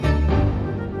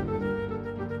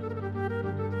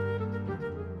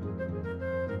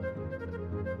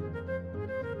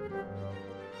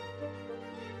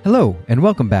Hello, and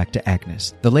welcome back to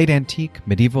Agnes, the late antique,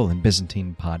 medieval, and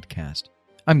Byzantine podcast.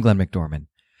 I'm Glenn McDorman,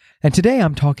 and today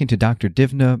I'm talking to Dr.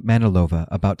 Divna Manilova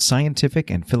about scientific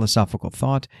and philosophical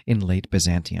thought in late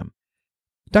Byzantium.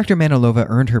 Dr. Manilova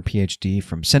earned her PhD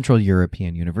from Central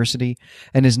European University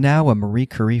and is now a Marie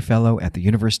Curie Fellow at the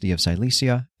University of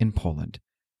Silesia in Poland.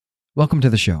 Welcome to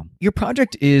the show. Your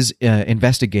project is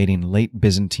investigating late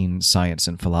Byzantine science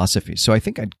and philosophy, so I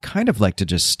think I'd kind of like to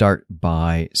just start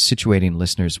by situating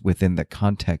listeners within the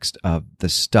context of the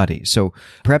study. So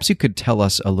perhaps you could tell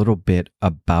us a little bit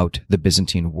about the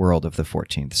Byzantine world of the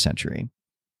 14th century.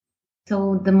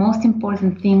 So the most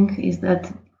important thing is that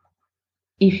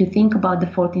if you think about the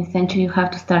 14th century, you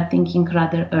have to start thinking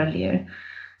rather earlier.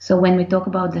 So when we talk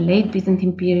about the late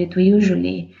Byzantine period,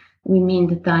 we mean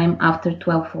the time after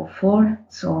 1204,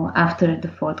 so after the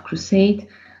Fourth Crusade,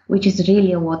 which is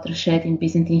really a watershed in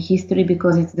Byzantine history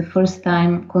because it's the first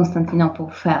time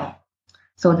Constantinople fell.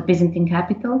 So the Byzantine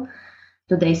capital,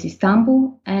 today's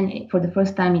Istanbul, and for the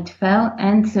first time it fell,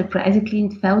 and surprisingly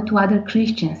it fell to other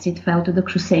Christians, it fell to the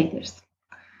Crusaders.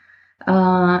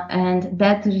 And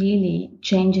that really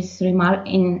changes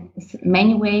in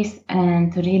many ways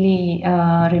and really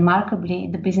remarkably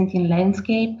the Byzantine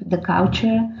landscape, the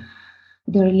culture,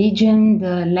 the religion,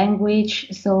 the language.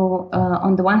 So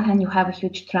on the one hand, you have a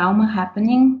huge trauma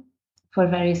happening for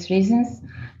various reasons.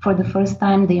 For the first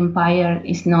time, the empire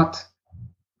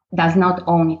does not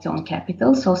own its own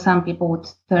capital. So some people would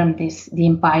term this the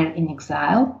empire in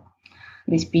exile,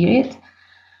 this period.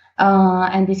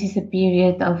 And this is a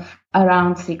period of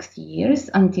around 60 years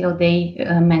until they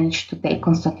managed to take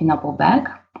Constantinople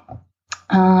back.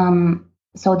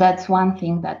 So that's one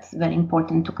thing that's very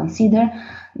important to consider.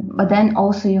 But then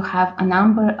also you have a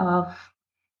number of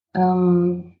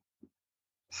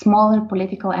smaller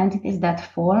political entities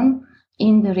that form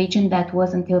in the region that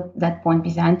was until that point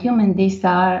Byzantium, and these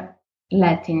are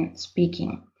Latin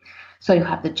speaking. So you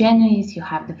have the Genoese, you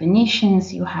have the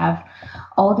Venetians, you have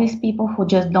all these people who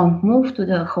just don't move to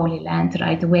the Holy Land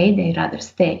right away, they rather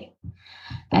stay.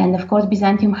 And of course,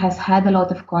 Byzantium has had a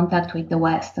lot of contact with the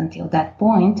West until that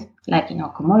point, like,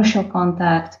 commercial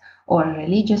contact or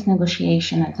religious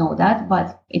negotiation and all that,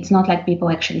 but it's not like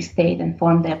people actually stayed and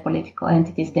formed their political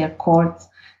entities, their courts.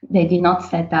 They did not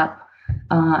set up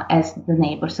as the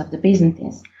neighbors of the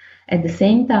Byzantines. At the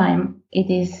same time, it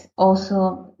is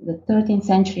also the 13th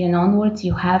century and onwards,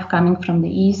 you have coming from the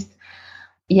East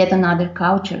yet another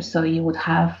culture. So you would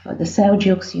have the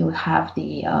Seljuks, you would have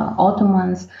the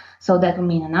Ottomans. So that would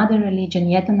mean another religion,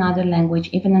 yet another language,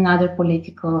 even another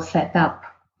political setup.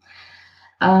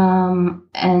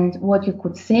 And what you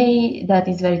could say that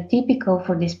is very typical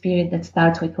for this period that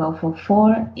starts with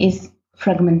 1204 is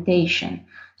fragmentation.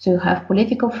 So you have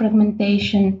political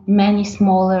fragmentation, many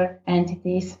smaller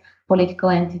entities, political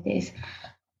entities.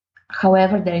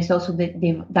 However, there is also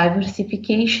the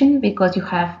diversification because you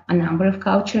have a number of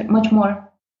cultures, many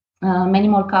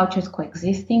more cultures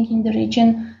coexisting in the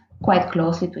region, quite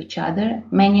closely to each other,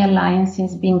 many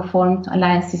alliances being formed,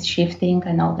 alliances shifting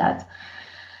and all that.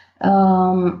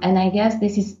 And I guess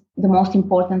this is the most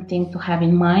important thing to have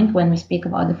in mind when we speak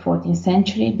about the 14th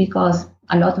century, because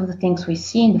a lot of the things we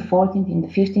see in the 14th, in the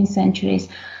 15th centuries,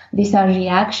 these are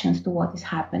reactions to what is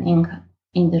happening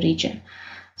in the region.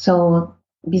 So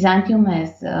Byzantium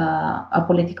as a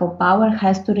political power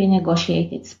has to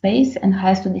renegotiate its space and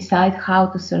has to decide how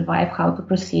to survive, how to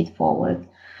proceed forward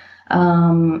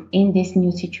in this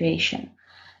new situation.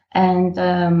 And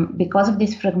because of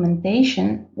this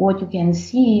fragmentation, what you can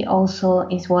see also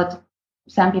is what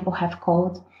some people have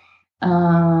called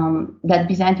that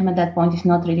Byzantium at that point is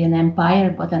not really an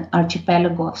empire, but an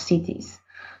archipelago of cities.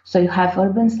 So you have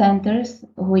urban centers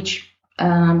which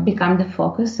become the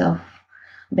focus of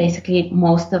basically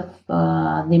most of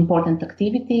the important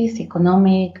activities,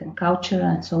 economic and culture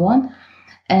and so on.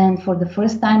 And for the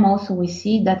first time also we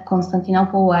see that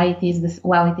Constantinople, while it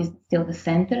is still the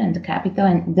center and the capital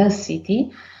and the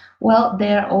city, well,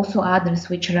 there are also others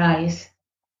which rise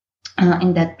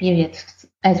in that period,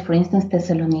 as for instance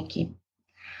Thessaloniki.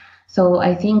 So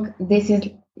I think this is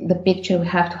the picture we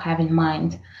have to have in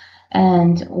mind.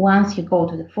 And once you go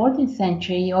to the 14th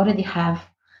century, you already have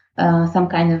some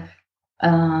kind of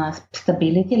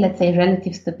stability, let's say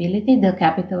relative stability. The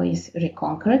capital is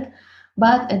reconquered.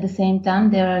 But at the same time,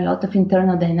 there are a lot of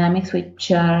internal dynamics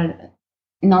which are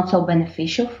not so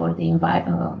beneficial for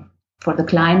the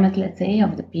climate, let's say,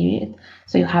 of the period.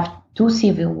 So you have two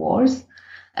civil wars.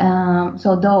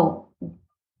 So though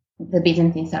the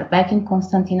Byzantines are back in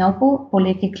Constantinople,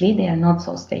 politically they are not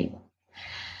so stable.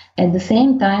 At the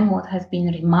same time, what has been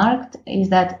remarked is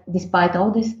that despite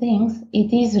all these things,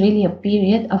 it is really a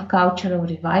period of cultural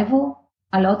revival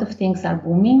a lot of things are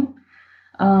booming,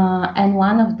 and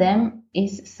one of them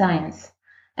is science.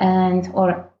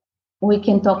 Or we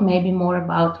can talk maybe more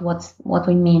about what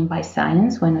we mean by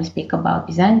science when we speak about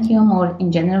Byzantium or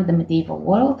in general the medieval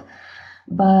world.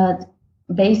 But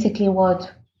basically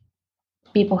what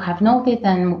people have noted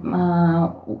and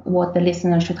what the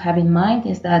listener should have in mind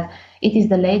is that it is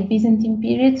the late Byzantine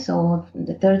period, so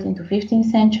the 13th to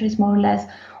 15th centuries more or less.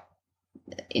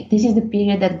 This is the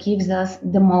period that gives us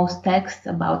the most text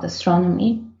about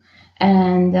astronomy,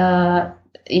 and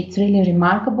it's really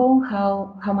remarkable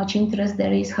how much interest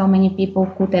there is, how many people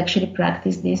could actually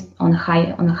practice this on the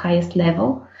highest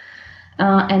level.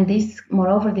 And this,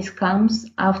 moreover, this comes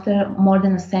after more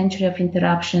than a century of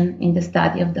interruption in the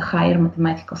study of the higher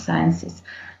mathematical sciences.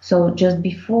 So just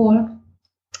before,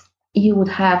 you would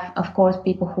have, of course,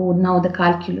 people who would know the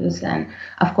calculus, and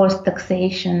of course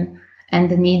taxation and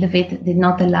the need of it did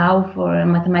not allow for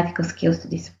mathematical skills to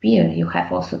disappear. You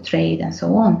have also trade and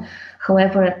so on.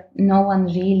 However, no one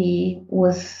really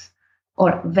was,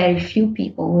 or very few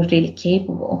people were really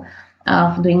capable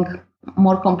of doing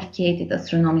more complicated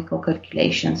astronomical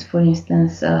calculations. For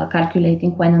instance,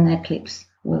 calculating when an eclipse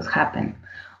will happen,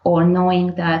 or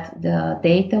knowing that the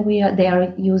data they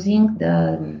are using,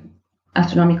 the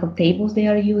astronomical tables they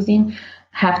are using,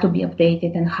 have to be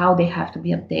updated, and how they have to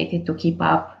be updated to keep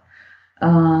up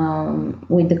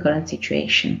with the current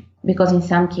situation. Because in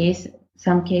some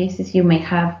cases you may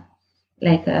have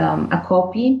like a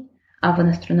copy of an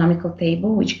astronomical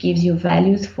table which gives you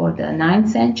values for the 9th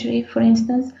century, for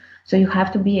instance. So you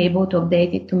have to be able to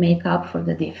update it to make up for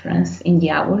the difference in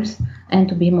the hours and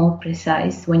to be more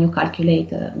precise when you calculate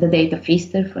the date of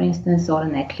Easter, for instance, or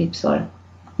an eclipse, or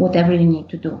whatever you need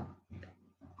to do.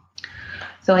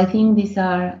 So I think these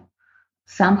are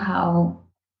somehow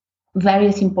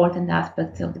various important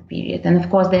aspects of the period. And of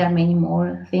course, there are many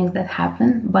more things that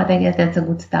happen, but I guess that's a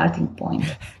good starting point.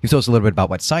 You told us a little bit about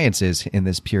what science is in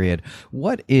this period.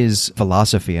 What is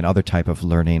philosophy and other type of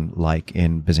learning like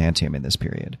in Byzantium in this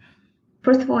period?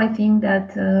 First of all, I think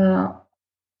that,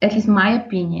 at least my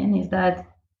opinion, is that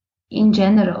in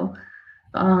general,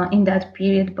 in that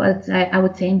period, but I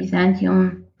would say in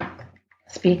Byzantium,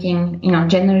 speaking,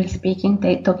 generally speaking,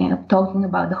 talking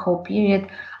about the whole period,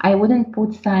 I wouldn't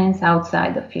put science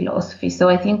outside of philosophy. So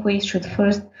I think we should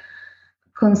first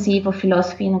conceive of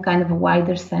philosophy in a kind of a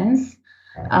wider sense,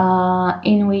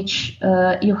 in which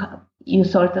you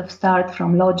sort of start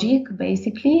from logic,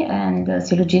 basically, and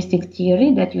syllogistic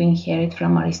theory that you inherit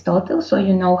from Aristotle. So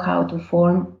you know how to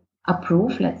form a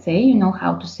proof, let's say, you know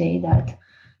how to say that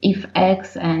if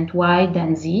X and Y,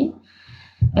 then Z.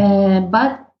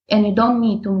 And you don't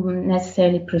need to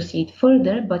necessarily proceed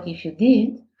further, but if you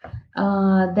did,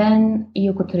 then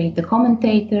you could read the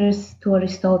commentators to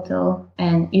Aristotle,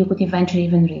 and you could eventually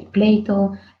even read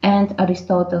Plato and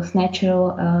Aristotle's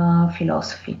natural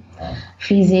philosophy,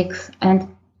 physics, and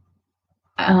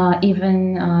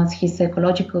even his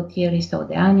psychological theory, so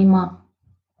the anima,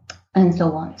 and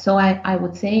so on. So I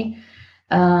would say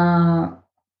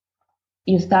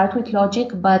you start with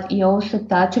logic, but you also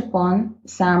touch upon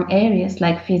some areas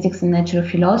like physics and natural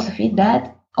philosophy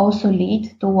that also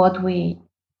lead to what we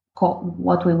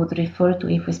would refer to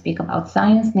if we speak about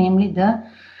science, namely the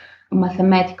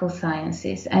mathematical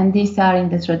sciences. And these are in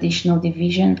the traditional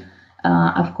division,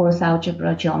 of course,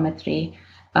 algebra, geometry,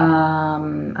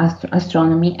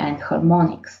 astronomy, and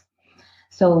harmonics.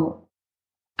 So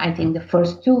I think the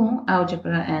first two,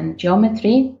 algebra and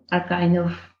geometry, are kind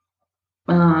of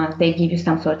they give you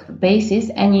some sort of basis,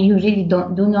 and you really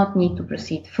do not need to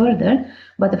proceed further.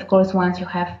 But of course, once you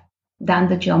have done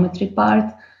the geometry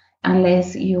part,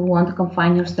 unless you want to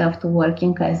confine yourself to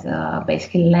working as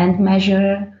basically land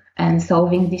measurer and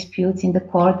solving disputes in the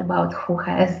court about who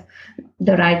has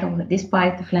the right over this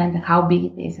part of land and how big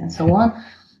it is and so on,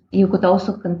 you could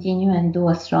also continue and do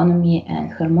astronomy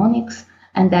and harmonics,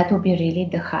 and that would be really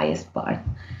the highest part.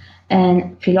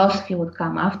 And philosophy would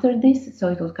come after this, so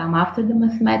it would come after the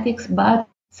mathematics, but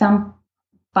some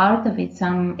part of it,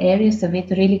 some areas of it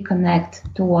really connect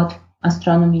to what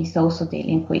astronomy is also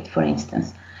dealing with, for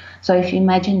instance. So if you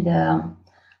imagine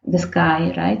the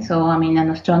sky, right? So, I mean, an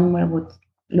astronomer would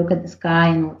look at the sky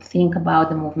and would think about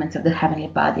the movements of the heavenly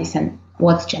bodies and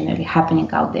what's generally happening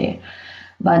out there.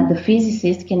 But the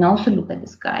physicist can also look at the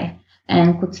sky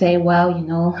and could say, well,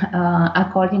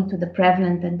 according to the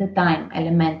prevalent at the time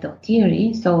elemental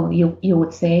theory, so you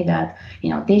would say that,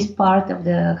 this part of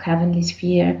the heavenly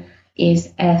sphere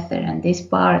is ether and this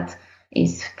part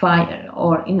is fire,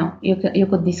 or, you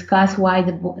could discuss why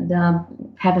the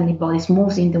heavenly bodies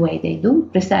moves in the way they do,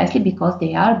 precisely because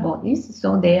they are bodies,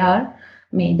 so they are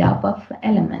made up of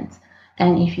elements.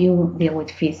 And if you deal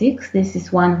with physics, this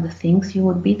is one of the things you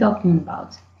would be talking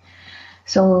about.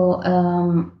 So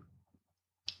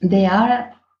they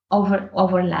are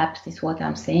overlaps, is what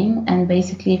I'm saying. And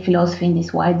basically, philosophy in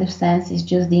this wider sense is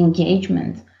just the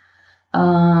engagement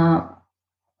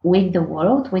with the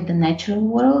world, with the natural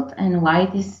world, and why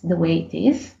it is the way it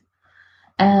is.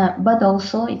 But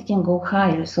also it can go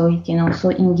higher, so it can also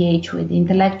engage with the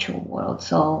intellectual world.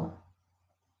 So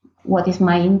what is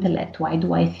my intellect? Why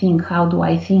do I think? How do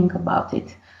I think about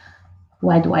it?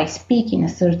 Why do I speak in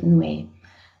a certain way?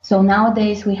 So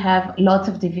nowadays we have lots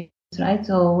of divisions, right?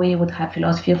 So we would have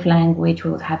philosophy of language,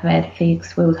 we would have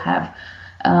ethics, we would have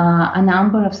a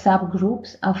number of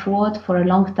subgroups of what for a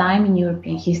long time in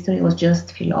European history was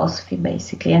just philosophy,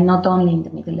 basically, and not only in the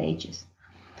Middle Ages.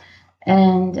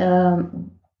 And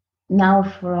now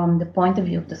from the point of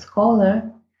view of the scholar,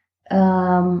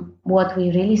 what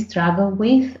we really struggle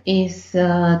with is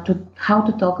how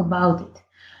to talk about it.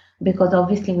 Because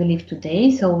obviously we live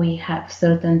today, so we have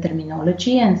certain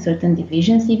terminology and certain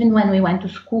divisions. Even when we went to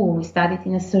school, we studied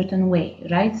in a certain way,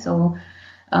 right? So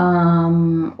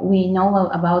we know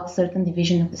about certain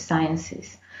division of the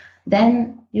sciences.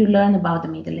 Then you learn about the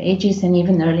Middle Ages, and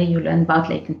even earlier you learn about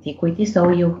late antiquity. So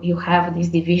you have this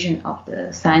division of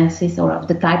the sciences or of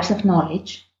the types of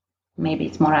knowledge. Maybe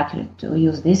it's more accurate to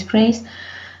use this phrase,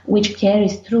 which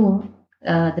carries through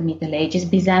the Middle Ages,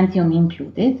 Byzantium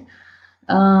included.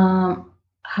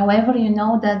 However, you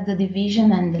know that the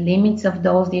division and the limits of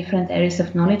those different areas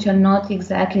of knowledge are not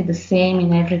exactly the same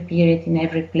in every period, in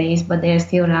every place, but they are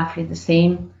still roughly the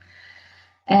same.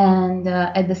 And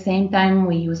at the same time,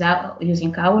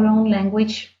 using our own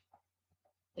language,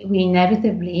 we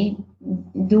inevitably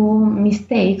do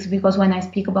mistakes, because when I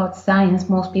speak about science,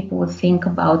 most people would think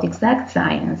about exact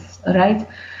science, right?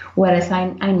 Whereas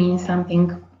I mean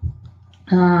something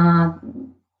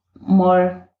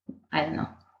more, I don't know,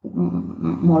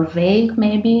 more vague,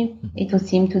 maybe it would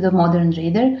seem to the modern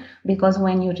reader, because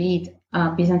when you read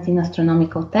Byzantine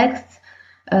astronomical texts,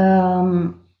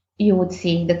 you would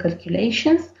see the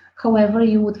calculations. However,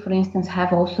 you would, for instance,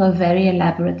 have also a very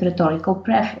elaborate rhetorical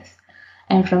preface.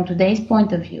 And from today's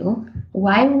point of view,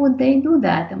 why would they do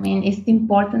that? I mean, it's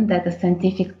important that a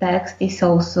scientific text is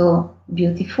also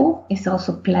beautiful, is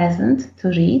also pleasant to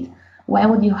read. Why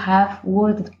would you have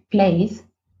word plays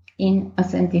in a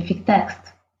scientific text?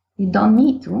 You don't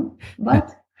need to, but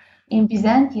in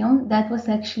Byzantium, that was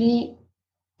actually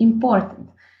important.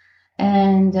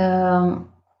 And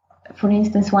for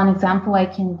instance, one example I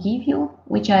can give you,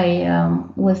 which I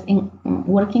was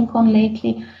working on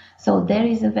lately. So there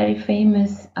is a very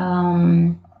famous,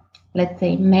 let's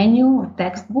say, manual or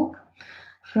textbook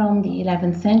from the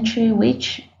 11th century,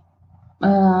 which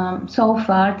so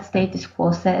far the status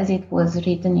quo says it was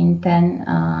written in the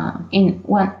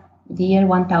year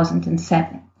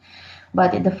 1007.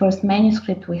 But the first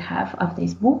manuscript we have of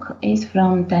this book is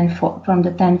from the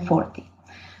 1040.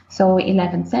 So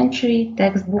 11th century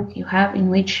textbook you have, in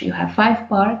which you have 5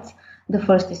 parts. The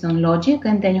first is on logic,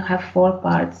 and then you have 4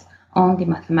 parts on the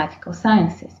mathematical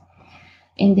sciences.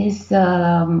 In this,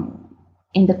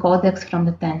 in the codex from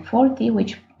the 1040,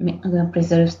 which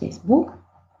preserves this book,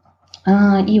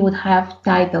 you would have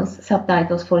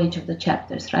subtitles for each of the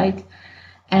chapters, right?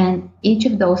 And each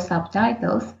of those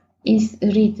subtitles is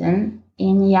written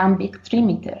in iambic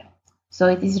trimeter. So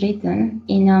it is written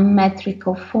in a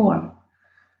metrical form.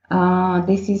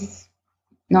 This is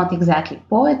not exactly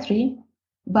poetry,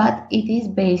 but it is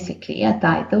basically a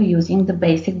title using the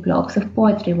basic blocks of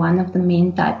poetry, one of the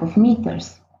main type of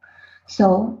meters.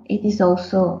 So it is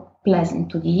also pleasant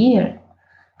to the ear.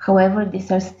 However, these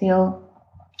are still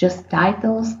just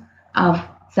titles of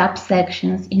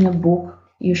subsections in a book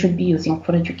you should be using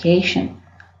for education.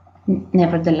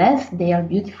 Nevertheless, they are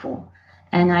beautiful.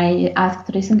 And I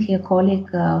asked recently a colleague,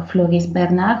 Floris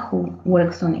Bernard, who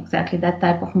works on exactly that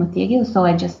type of material. So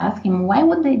I just asked him, why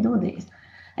would they do this?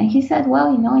 And he said,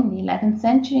 well, in the 11th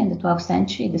century and the 12th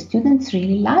century, the students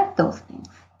really liked those things.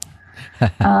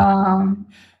 I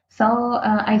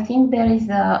think there is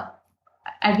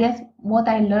I guess what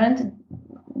I learned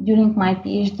during my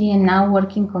PhD and now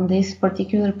working on this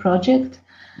particular project,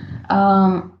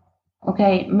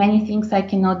 many things I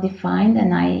cannot define,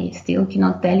 and I still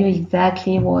cannot tell you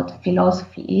exactly what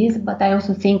philosophy is, but I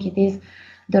also think it is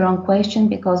the wrong question,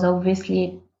 because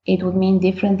obviously it would mean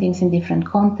different things in different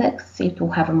contexts. It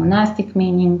will have a monastic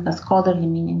meaning, a scholarly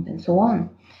meaning, and so on.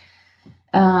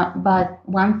 But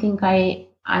one thing I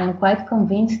am quite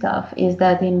convinced of is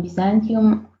that in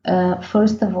Byzantium,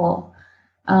 first of all,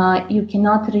 you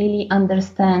cannot really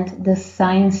understand the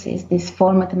sciences, these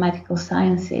 4 mathematical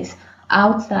sciences,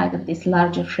 outside of this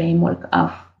larger framework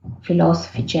of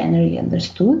philosophy generally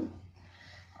understood.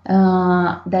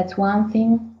 That's one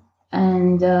thing.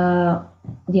 And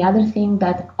the other thing,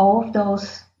 that all of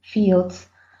those fields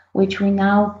which we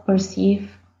now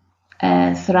perceive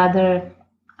as rather,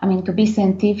 to be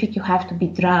scientific, you have to be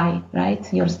dry,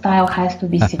 right? Your style has to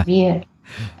be severe.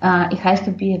 It has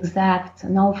to be exact,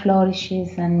 no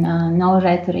flourishes and no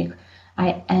rhetoric.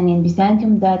 And in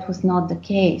Byzantium, that was not the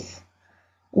case.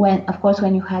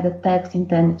 When you had a text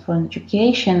intended for an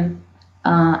education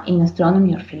in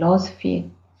astronomy or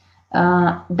philosophy,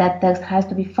 that text has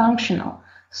to be functional.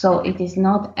 So it is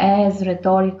not as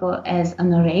rhetorical as a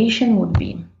narration would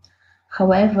be.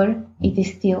 However, it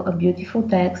is still a beautiful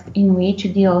text in which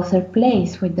the author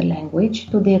plays with the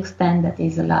language to the extent that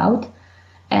is allowed.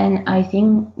 And I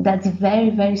think that's very,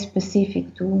 very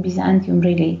specific to Byzantium,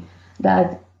 really,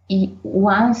 that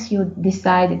once you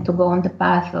decided to go on the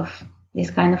path of this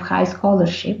kind of high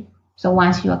scholarship, so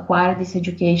once you acquired this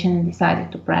education and decided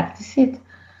to practice it,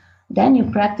 then you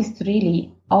practiced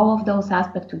really all of those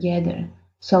aspects together.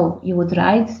 So you would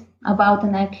write about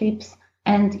an eclipse,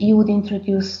 and you would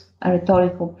introduce a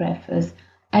rhetorical preface,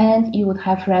 and you would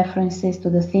have references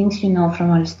to the things you know from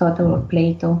Aristotle or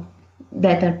Plato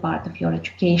that are part of your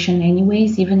education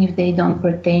anyways, even if they don't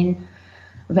pertain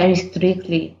very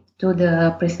strictly to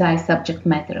the precise subject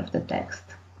matter of the text.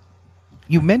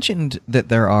 You mentioned that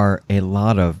there are a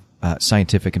lot of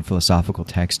scientific and philosophical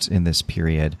texts in this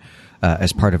period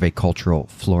as part of a cultural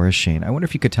flourishing. I wonder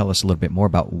if you could tell us a little bit more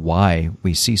about why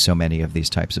we see so many of these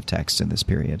types of texts in this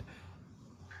period.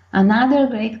 Another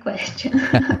great question,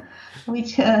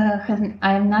 which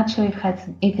I'm not sure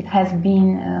if it has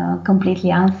been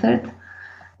completely answered.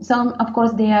 So, of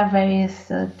course, there are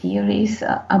various theories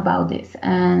about this.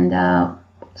 And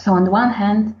so on the one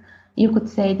hand, you could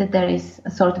say that there is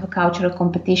a sort of a cultural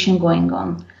competition going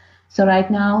on. So right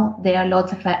now, there are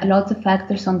lots of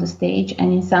factors on the stage,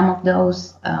 and in some of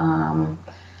those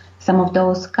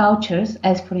cultures,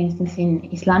 as for instance in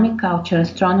Islamic culture,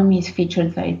 astronomy is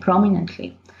featured very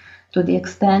prominently, to the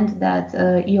extent that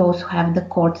you also have the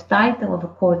court title of a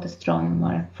court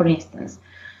astronomer, for instance.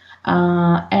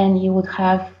 And you would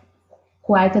have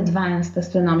quite advanced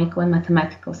astronomical and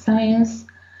mathematical science,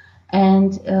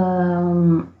 and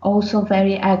also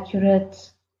very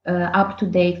accurate,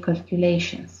 up-to-date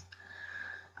calculations.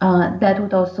 That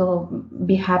would also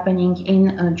be happening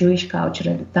in Jewish culture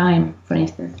at the time, for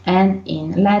instance, and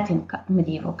in Latin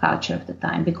medieval culture of the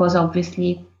time, because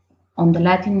obviously on the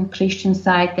Latin Christian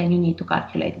side, then you need to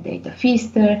calculate the date of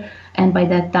Easter, and by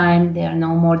that time there are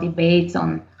no more debates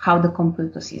on how the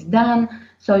computus is done.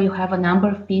 So you have a number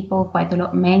of people,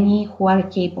 many who are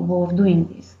capable of doing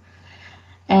this.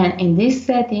 And in this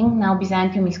setting, now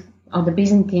the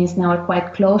Byzantines now are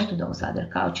quite close to those other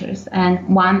cultures.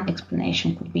 And one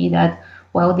explanation could be that,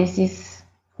 well, this is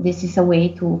a way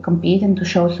to compete and to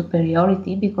show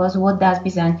superiority, because what does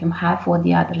Byzantium have what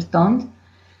the others don't?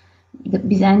 The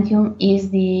Byzantium is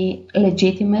the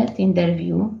legitimate, in their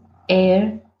view,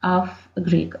 heir of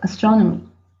Greek astronomy.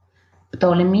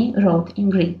 Ptolemy wrote in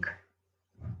Greek.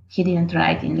 He didn't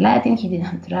write in Latin, he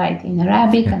didn't write in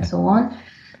Arabic, and so on.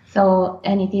 So,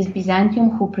 and it is Byzantium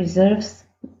who preserves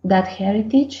that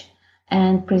heritage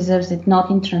and preserves it not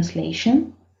in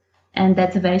translation. And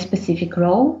that's a very specific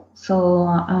role. So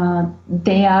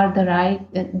they have the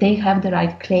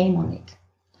right claim on it.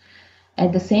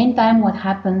 At the same time, what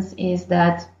happens is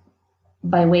that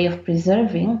by way of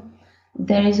preserving,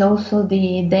 there is also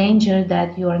the danger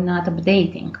that you are not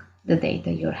updating the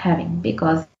data you're having,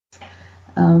 because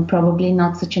probably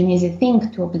not such an easy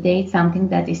thing to update something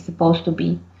that is supposed to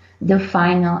be the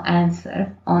final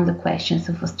answer on the questions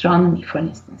of astronomy, for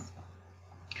instance.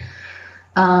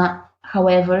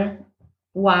 However,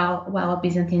 while a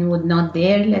Byzantine would not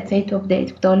dare, let's say, to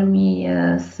update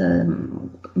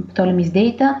Ptolemy's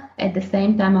data, at the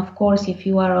same time, of course, if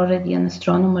you are already an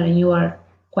astronomer and you are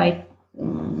quite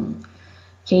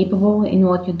capable in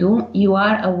what you do, you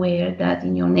are aware that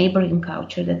in your neighboring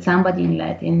culture, that somebody in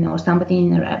Latin or somebody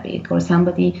in Arabic or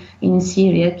somebody in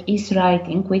Syriac is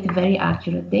writing with very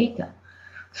accurate data.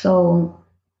 So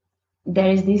there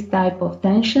is this type of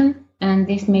tension, and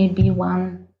this may be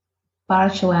one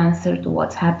partial answer to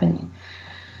what's happening.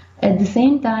 At the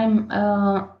same time,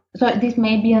 so this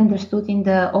may be understood in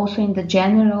the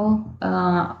general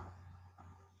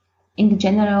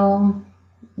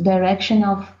direction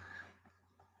of,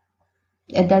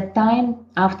 at that time,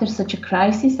 after such a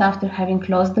crisis, after having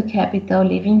closed the capital,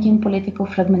 living in political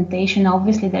fragmentation,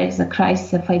 obviously there is a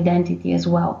crisis of identity as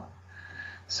well.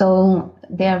 So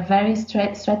there are various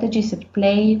strategies at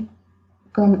play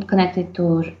connected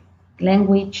to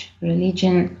language,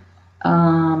 religion,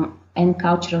 and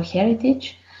cultural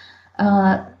heritage.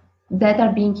 that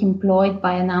are being employed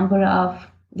by a number of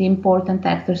the important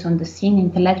actors on the scene,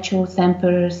 intellectuals,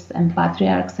 emperors, and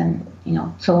patriarchs, and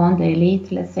so on, the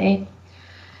elite, let's say,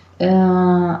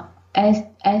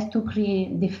 as to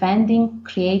defending,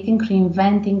 creating,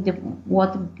 reinventing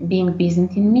what being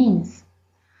Byzantine means.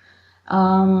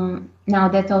 Now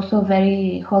that's also a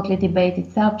very hotly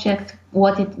debated subject,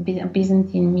 what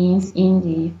Byzantine means in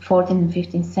the 14th and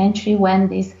 15th century, when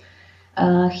this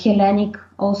Hellenic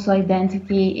also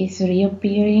identity is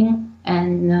reappearing,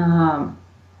 and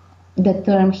the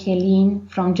term Hellene,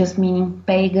 from just meaning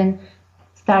pagan,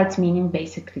 starts meaning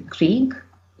basically Greek.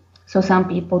 So some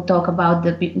people talk about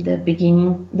the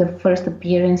beginning, the first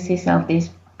appearances of this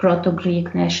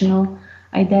proto-Greek national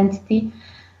identity.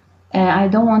 I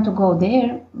don't want to go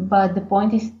there, but the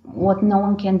point is, what no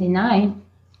one can deny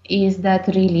is that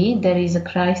really there is a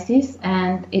crisis,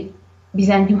 and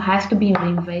Byzantium has to be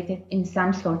reinvented in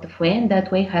some sort of way, and that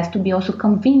way has to be also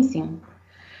convincing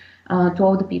to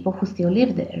all the people who still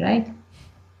live there, right?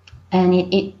 And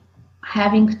it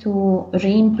having to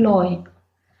re-employ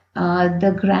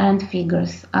the grand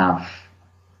figures of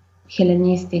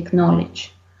Hellenistic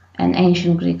knowledge and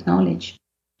ancient Greek knowledge,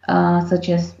 such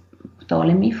as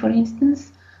Ptolemy, for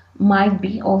instance, might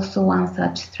be also one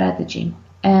such strategy.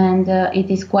 And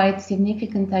it is quite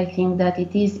significant, I think, that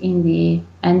it is in the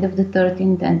end of the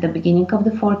 13th and the beginning of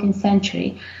the 14th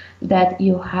century that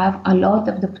you have a lot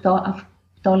of of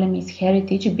Ptolemy's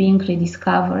heritage being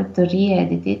rediscovered,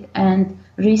 re-edited, and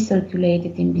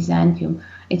recirculated in Byzantium.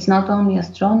 It's not only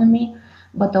astronomy,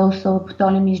 but also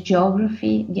Ptolemy's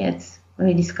geography gets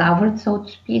rediscovered, so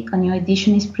to speak. A new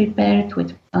edition is prepared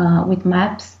with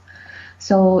maps.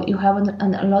 So you have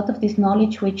a lot of this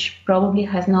knowledge which probably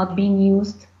has not been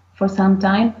used for some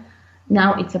time.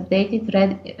 Now it's updated,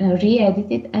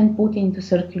 re-edited, and put into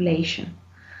circulation.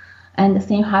 And the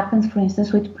same happens, for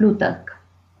instance, with Plutarch.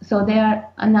 So there are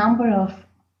a number of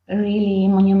really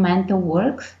monumental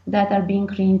works that are being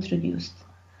reintroduced.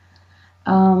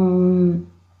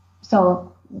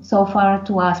 So far,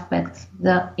 two aspects: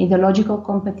 the ideological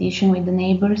competition with the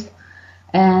neighbors,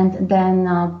 and then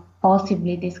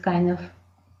possibly this kind of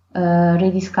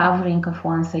rediscovering of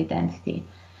one's identity.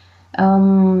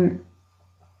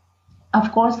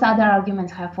 Of course, other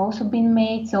arguments have also been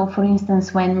made. So, for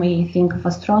instance, when we think of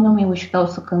astronomy, we should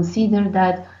also consider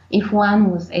that if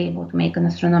one was able to make an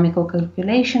astronomical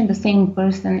calculation, the same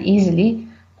person easily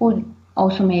could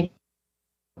also make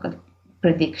a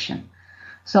prediction.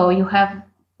 So you have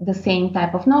the same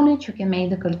type of knowledge, you can make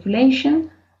the calculation,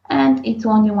 and it's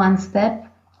only one step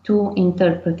to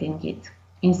interpreting it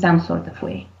in some sort of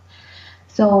way.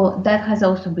 So that has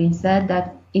also been said,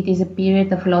 that it is a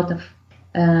period of a lot of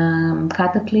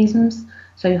cataclysms.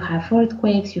 So you have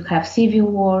earthquakes, you have civil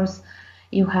wars,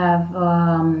 you have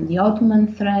the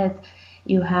Ottoman threat,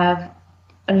 you have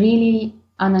really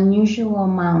an unusual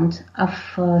amount of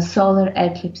solar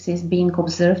eclipses being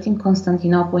observed in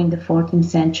Constantinople in the 14th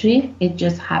century. It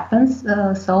just happens.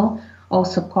 So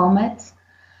also comets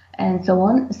and so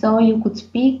on. So you could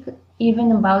speak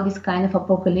even about this kind of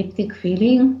apocalyptic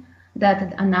feeling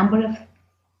that a number of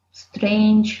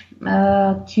strange,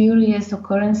 curious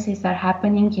occurrences are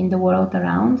happening in the world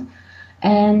around.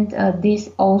 And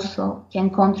this also can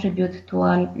contribute to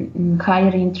a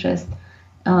higher interest,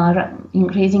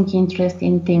 increasing interest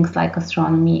in things like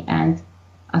astronomy and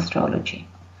astrology.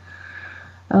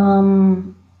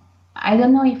 I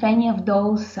don't know if any of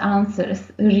those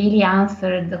answers really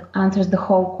answers the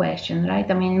whole question, right?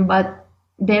 I mean, but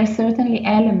there are certainly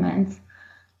elements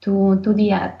to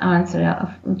the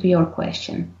answer to your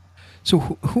question. So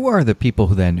who are the people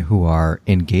who are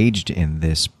engaged in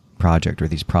this project or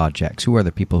these projects? Who are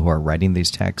the people who are writing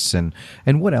these texts, and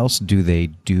what else do they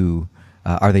do?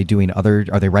 Are they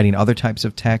writing other types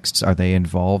of texts? Are they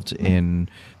involved in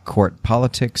court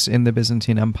politics in the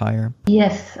Byzantine Empire?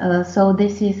 Yes. So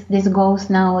this goes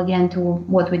now again to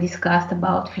what we discussed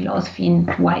about philosophy in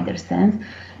wider sense,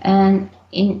 and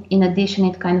in addition,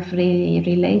 it kind of really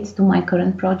relates to my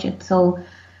current project. So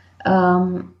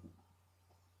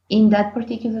in that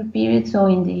particular period, so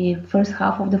in the first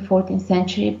half of the 14th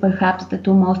century, perhaps the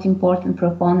two most important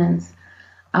proponents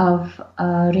of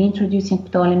reintroducing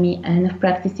Ptolemy and of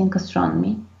practicing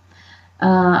astronomy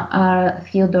are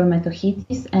Theodore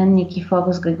Metochites and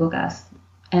Nikiphorus Grigoras.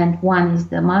 And one is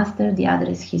the master, the other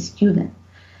is his student.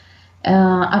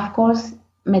 Of course,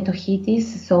 Metochites,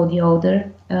 so the older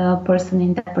person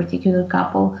in that particular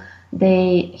couple,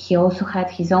 he also had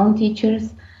his own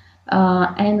teachers.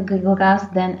 And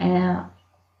Grigoras then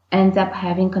ends up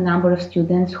having a number of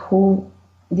students who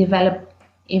develop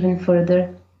even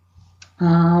further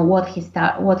what he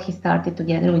started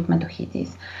together with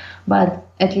Metochites. But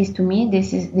at least to me,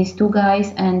 these two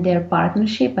guys and their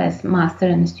partnership as master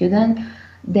and student,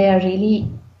 they are really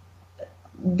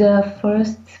the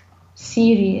first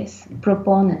serious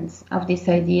proponents of this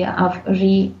idea of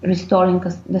restoring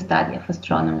the study of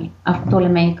astronomy, of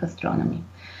Ptolemaic astronomy.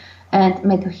 And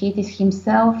Metochites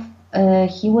himself,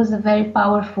 he was a very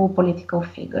powerful political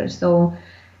figure. So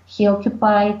he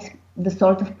occupied the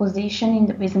sort of position in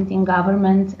the Byzantine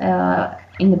government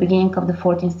in the beginning of the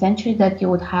 14th century that you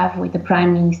would have with the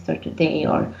prime minister today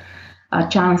or a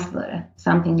chancellor,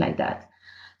 something like that.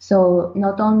 So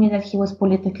not only that he was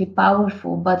politically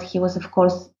powerful, but he was, of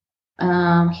course,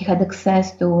 he had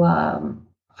access to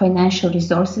financial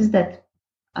resources that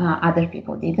other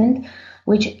people didn't,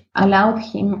 which allowed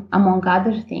him, among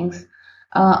other things,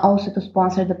 also to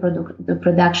sponsor the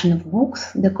production of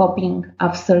books, the copying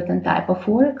of certain type of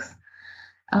works,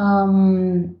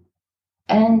 and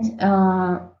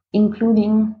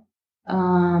including,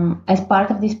 as part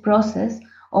of this process,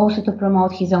 also to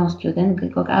promote his own student,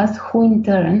 Grigoras, who in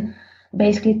turn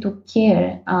basically took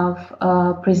care of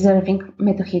preserving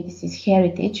Metochites'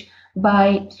 heritage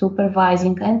by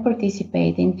supervising and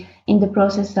participating in the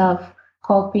process of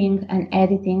copying and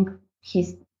editing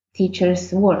his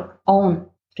teacher's work, own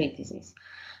treatises.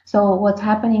 So what's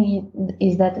happening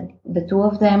is that the two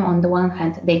of them, on the one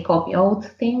hand, they copy old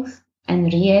things and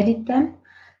re-edit them.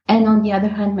 And on the other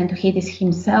hand, Metochites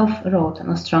himself wrote on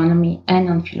astronomy and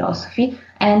on philosophy,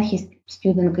 and his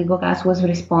student Grigoras was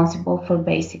responsible for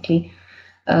basically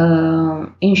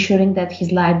ensuring that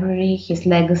his library, his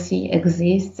legacy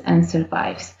exists and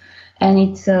survives. And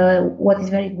it's what is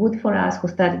very good for us who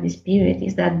study this period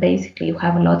is that basically you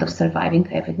have a lot of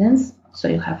surviving evidence. So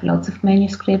you have lots of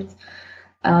manuscripts,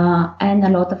 and a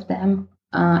lot of them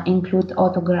include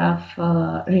autograph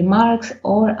remarks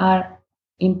or are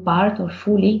in part or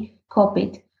fully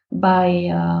copied by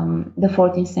the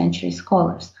 14th century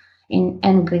scholars.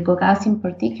 And Grigoras in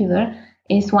particular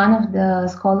is one of the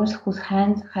scholars whose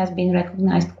hand has been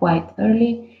recognized quite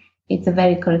early. It's a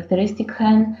very characteristic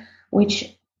hand,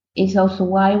 which is also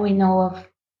why we know of,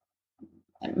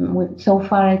 so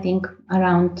far I think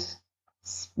around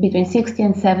between 60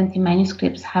 and 70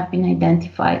 manuscripts have been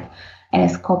identified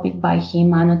as copied by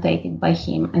him, annotated by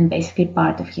him, and basically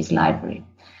part of his library.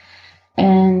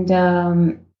 And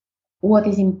what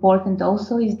is important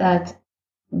also is that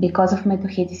because of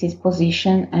Metochites'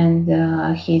 position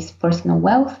and his personal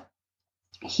wealth,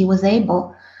 he was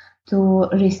able to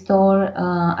restore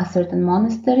a certain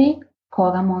monastery,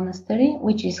 Kora Monastery,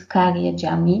 which is Kagye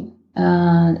Jami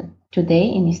today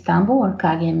in Istanbul, or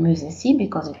Kagye Müzesi,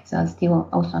 because it's still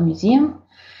also a museum.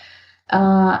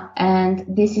 And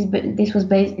this was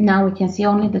based. Now we can see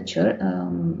only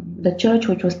the church,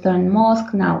 which was turned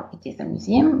mosque. Now it is a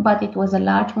museum, but it was a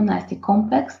large monastic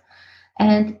complex,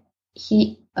 and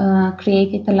he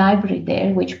created a library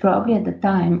there, which probably at the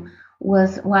time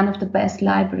was one of the best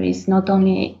libraries, not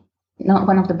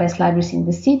one of the best libraries in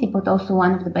the city, but also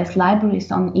one of the best libraries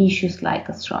on issues like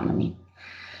astronomy,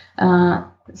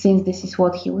 since this is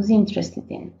what he was interested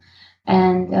in.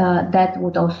 And that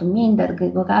would also mean that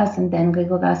Grigoras and then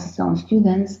Grigoras' own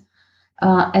students,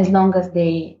 as long as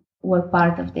they were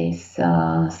part of this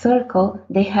circle,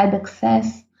 they had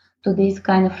access to this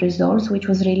kind of resource, which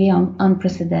was really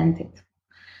unprecedented.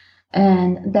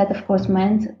 And that, of course,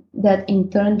 meant that in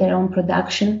turn their own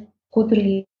production could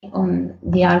rely on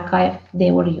the archive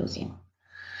they were using.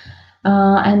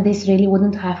 And this really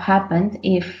wouldn't have happened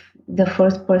if the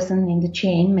first person in the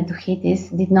chain,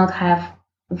 Metochites, did not have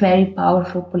very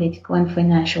powerful political and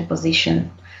financial position.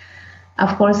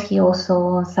 Of course, he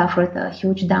also suffered a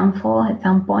huge downfall at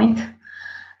some point.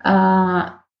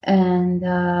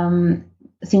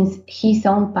 Since his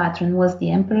own patron was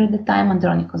the emperor at the time,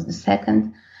 Andronicus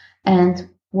II, and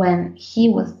when he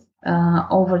was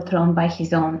overthrown by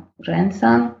his own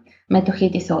grandson,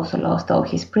 Metochites also lost all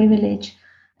his privilege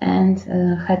and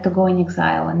had to go in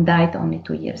exile and died only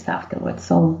 2 years afterwards.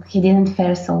 So he didn't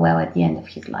fare so well at the end of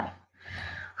his life.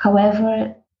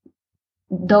 However,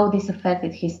 though this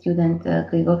affected his student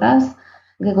Grigoras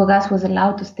was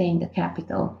allowed to stay in the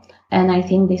capital. And I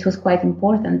think this was quite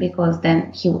important because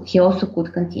then he also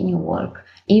could continue work,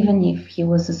 even if he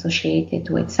was associated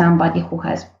with somebody who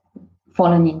has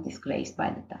fallen in disgrace by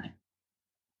the time.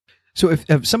 So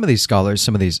if some of these scholars,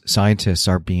 some of these scientists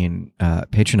are being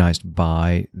patronized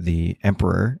by the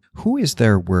emperor, who is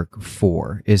their work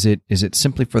for? Is it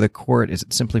simply for the court? Is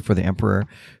it simply for the emperor?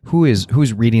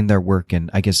 Who's reading their work, and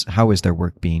I guess how is their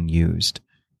work being used?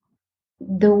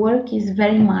 The work is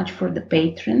very much for the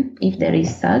patron, if there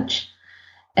is such.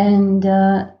 And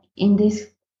in this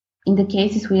in the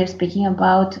cases we are speaking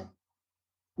about,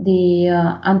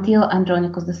 until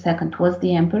Andronicus II was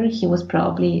the emperor, he was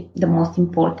probably the most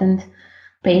important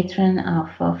patron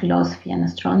of philosophy and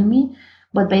astronomy.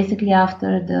 But basically,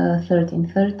 after the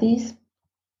 1330s,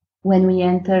 when we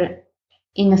enter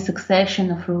in a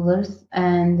succession of rulers,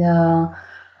 and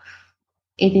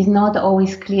it is not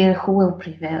always clear who will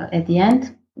prevail at the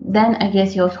end, then I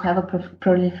guess you also have a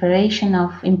proliferation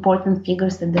of important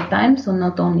figures at the time. So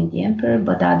not only the emperor,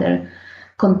 but other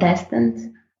contestants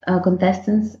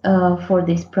for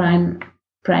this prime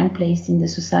place in the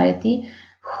society,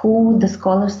 who the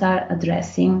scholars are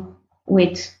addressing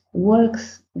with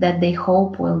works that they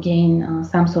hope will gain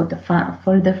some sort of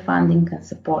further funding and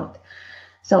support.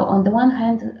 So on the one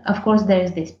hand, of course, there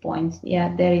is this point.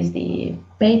 Yeah, there is the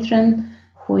patron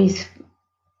who is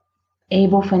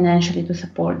able financially to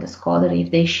support the scholar if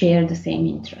they share the same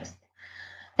interest.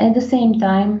 At the same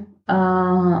time,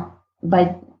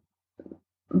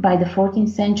 by the 14th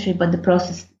century, but the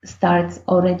process starts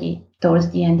already towards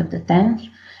the end of the 10th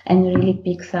and really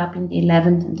picks up in the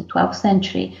 11th and the 12th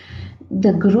century.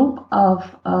 The group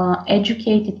of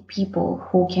educated people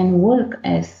who can work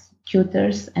as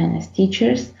tutors and as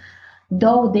teachers,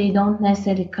 though they don't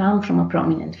necessarily come from a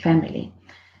prominent family.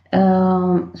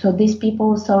 So these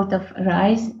people sort of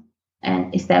rise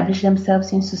and establish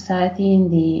themselves in society in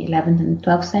the 11th and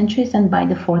 12th centuries. And by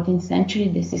the 14th century,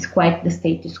 this is quite the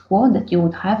status quo, that you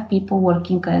would have people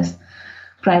working as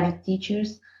private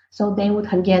teachers. So they would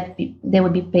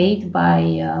be paid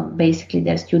by basically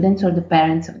their students or the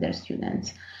parents of their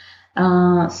students.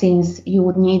 Since you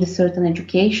would need a certain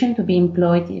education to be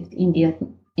employed in the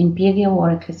imperial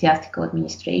or ecclesiastical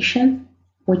administration,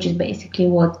 which is basically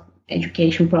what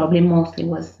education probably mostly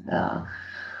was.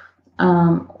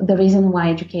 The reason why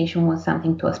education was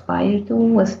something to aspire to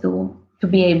was to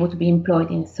be able to be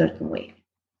employed in a certain way.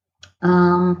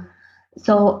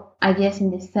 So I guess in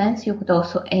this sense, you could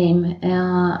also aim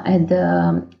at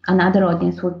another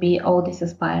audience would be all these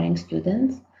aspiring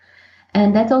students.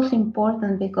 And that's also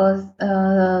important because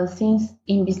since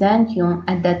in Byzantium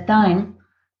at that time,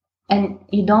 and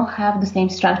you don't have the same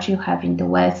structure you have in the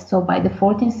West. So by the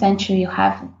 14th century, you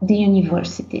have the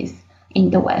universities in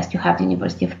the West. You have the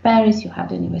University of Paris, you have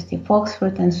the University of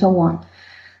Oxford, and so on.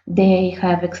 They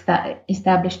have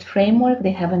established framework,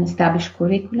 they have an established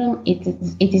curriculum. It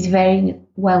is very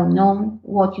well known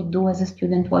what you do as a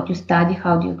student, what you study,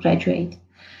 how do you graduate.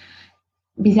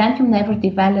 Byzantium never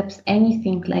develops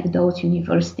anything like those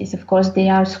universities. Of course, they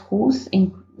are schools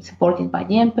supported by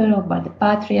the emperor or by the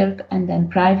patriarch, and then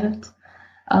private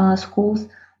schools,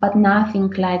 but nothing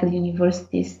like the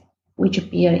universities which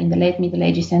appear in the late Middle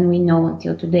Ages and we know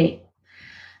until today.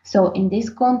 So in this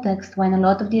context, when a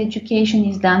lot of the education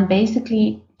is done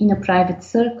basically in a private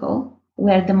circle,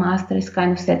 where the master is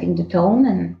kind of setting the tone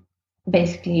and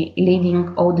basically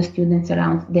leading all the students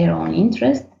around their own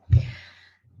interest,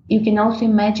 you can also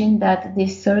imagine that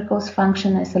these circles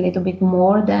function as a little bit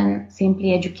more than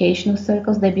simply educational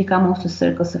circles. They become also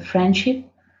circles of friendship.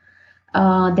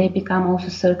 They become also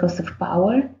circles of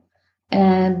power.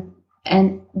 And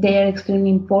they are extremely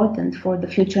important for the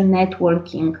future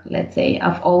networking, let's say,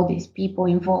 of all these people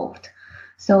involved.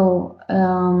 So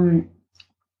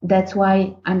that's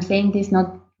why I'm saying this,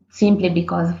 not simply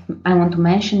because I want to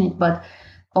mention it, but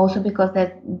also because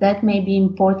that may be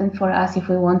important for us if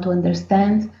we want to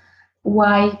understand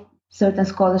why certain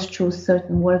scholars choose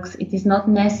certain works. It is not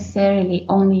necessarily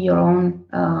only your own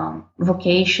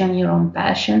vocation, your own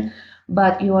passion,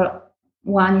 but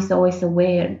one is always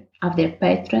aware of their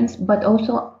patrons, but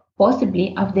also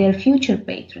possibly of their future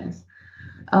patrons.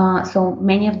 So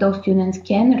many of those students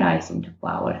can rise into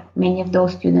power. Many of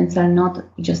those students are not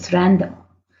just random.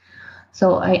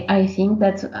 So I think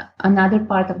that's another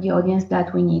part of the audience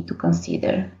that we need to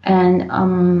consider.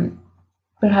 And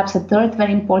perhaps a third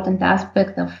very important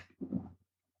aspect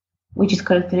which is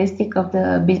characteristic of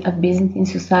Byzantine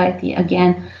society,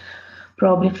 again,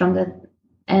 probably from the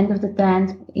end of the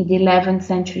 10th, in the 11th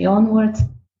century onwards,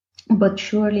 but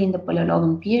surely in the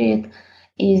Palaiologan period,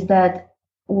 is that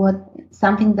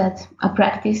a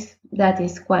practice that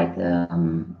is quite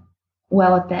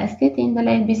well attested in the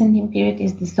late Byzantine period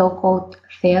is the so-called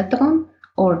theatron,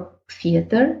 or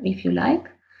theater, if you like.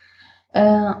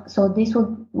 So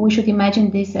we should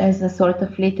imagine this as a sort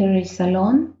of literary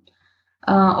salon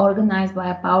organized by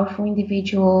a powerful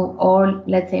individual, or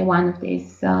let's say one of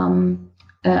these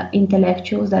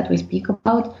intellectuals that we speak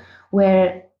about,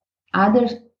 where other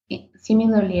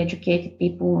similarly educated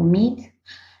people will meet,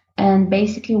 and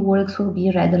basically works will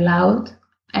be read aloud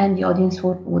and the audience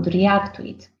would react to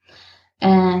it.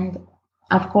 And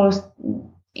of course,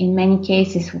 in many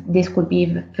cases, this could be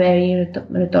very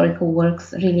rhetorical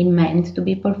works really meant to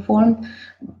be performed.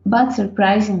 But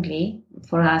surprisingly,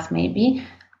 for us maybe,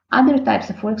 other types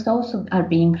of works also are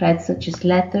being read, such as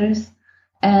letters,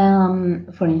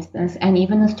 for instance, and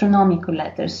even astronomical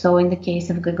letters. So in the case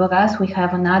of Gregoras, we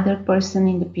have another person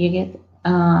in the period,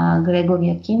 Gregory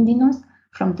Akindinos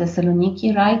from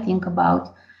Thessaloniki, writing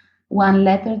about one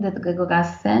letter that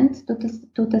Gregoras sent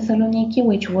to Thessaloniki,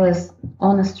 which was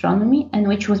on astronomy and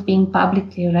which was being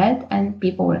publicly read, and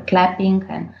people were clapping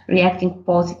and reacting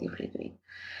positively to it.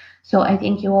 So I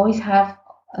think you always have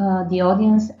the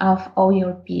audience of all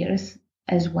your peers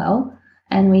as well,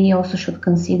 and we also should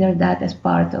consider that as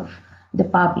part of the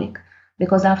public,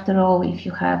 because after all, if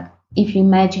you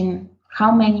imagine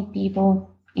how many people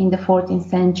in the 14th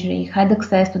century had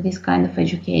access to this kind of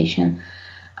education,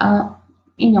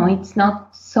 it's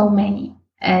not so many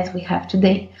as we have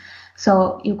today.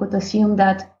 So you could assume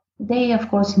that they, of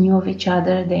course, knew of each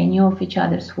other, they knew of each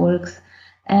other's works,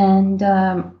 and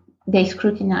they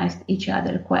scrutinized each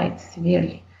other quite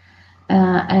severely.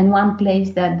 And one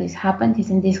place that this happened is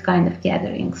in these kind of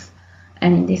gatherings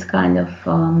and in this kind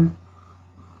of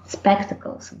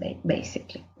spectacles,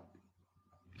 basically.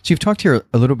 So you've talked here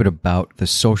a little bit about the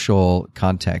social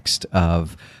context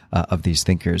of these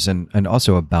thinkers, and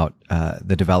also about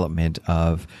the development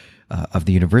of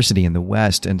the university in the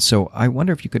West. And so I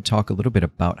wonder if you could talk a little bit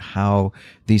about how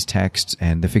these texts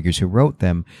and the figures who wrote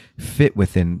them fit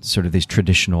within sort of these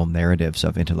traditional narratives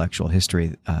of intellectual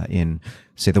history in,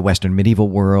 say, the Western medieval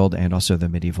world and also the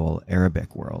medieval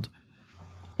Arabic world.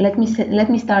 Let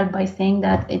me start by saying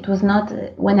that it was not,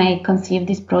 when I conceived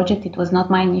this project, it was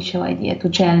not my initial idea to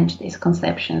challenge these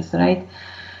conceptions, right?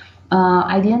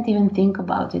 I didn't even think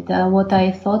about it. What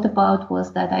I thought about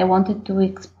was that I wanted to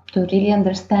really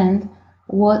understand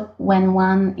when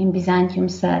one in Byzantium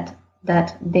said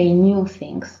that they knew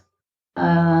things,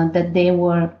 that they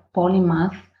were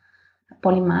polymaths,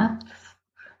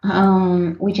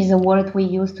 which is a word we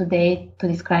use today to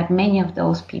describe many of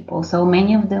those people. So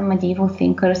many of the medieval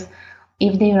thinkers,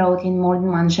 if they wrote in more than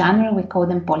one genre, we call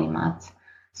them polymaths.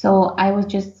 So I was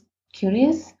just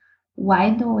curious, why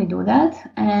do we do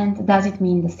that? And does it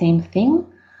mean the same thing?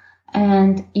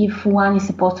 And if one is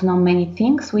supposed to know many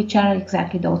things, which are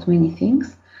exactly those many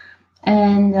things?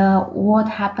 And what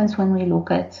happens when we look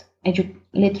at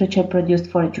literature produced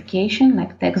for education,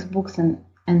 like textbooks and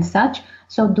such?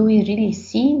 So do we really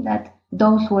see that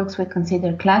those works we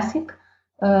consider classic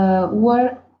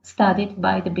were studied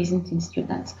by the Byzantine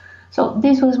students? So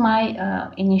this was my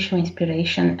initial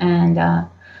inspiration. And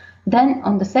then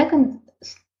on the second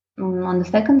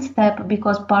step,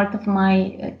 because part of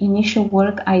my initial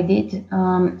work I did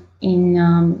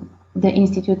in the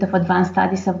Institute of Advanced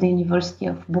Studies of the University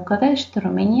of Bucharest,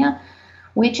 Romania,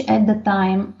 which at the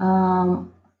time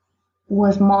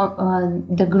was more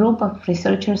the group of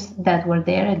researchers that were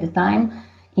there at the time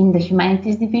in the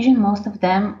humanities division. Most of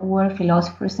them were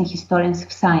philosophers and historians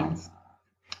of science.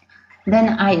 Then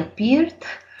I appeared,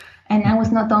 and I was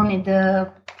not only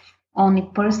the only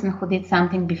person who did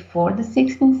something before the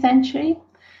 16th century,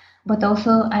 but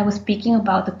also I was speaking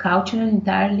about a culture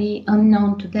entirely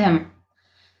unknown to them.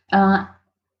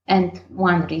 And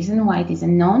one reason why it is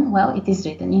unknown, well, it is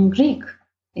written in Greek.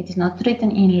 It is not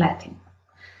written in Latin.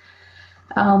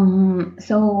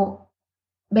 So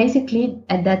basically,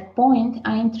 at that point,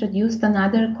 I introduced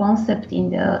another concept in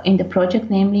the project,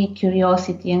 namely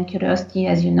curiosity. And curiosity,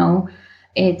 as you know,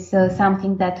 it's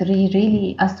something that we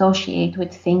really associate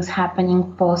with things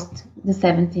happening post the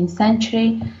 17th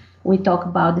century. We talk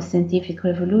about the scientific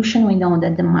revolution. We know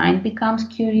that the mind becomes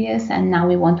curious, and now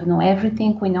we want to know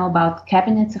everything. We know about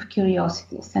cabinets of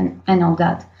curiosities and all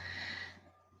that.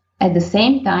 At the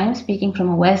same time, speaking from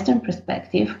a Western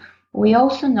perspective, we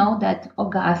also know that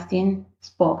Augustine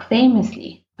spoke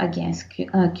famously against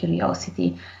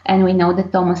curiosity, and we know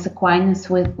that Thomas Aquinas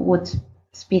would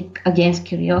speak against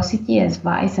curiosity as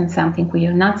vice and something we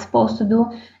are not supposed to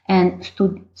do, and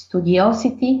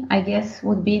studiosity, I guess,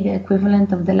 would be the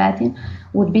equivalent of the Latin,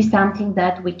 would be something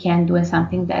that we can do and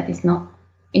something that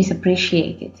is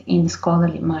appreciated in the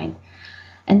scholarly mind.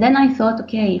 And then I thought,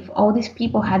 okay, if all these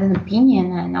people had an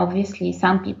opinion, and obviously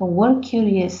some people were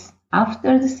curious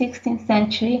after the 16th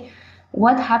century,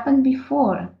 what happened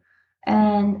before?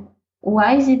 And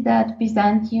why is it that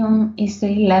Byzantium is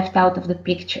really left out of the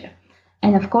picture?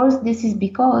 And of course, this is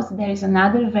because there is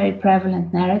another very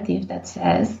prevalent narrative that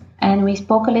says, and we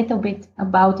spoke a little bit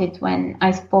about it when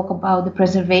I spoke about the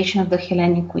preservation of the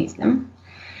Hellenic wisdom.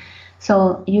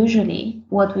 So usually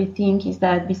what we think is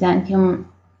that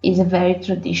Byzantium is a very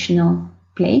traditional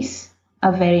place,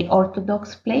 a very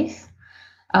orthodox place,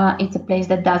 It's a place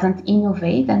that doesn't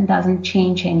innovate and doesn't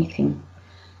change anything.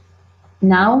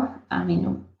 Now,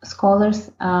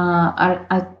 scholars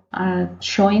are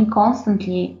showing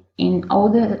constantly in all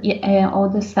the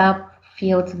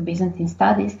subfields of Byzantine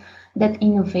studies that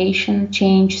innovation,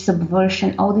 change,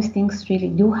 subversion, all these things really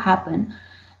do happen,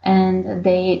 and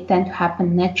they tend to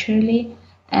happen naturally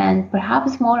and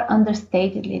perhaps more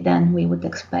understatedly than we would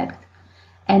expect.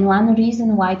 And one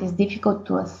reason why it is difficult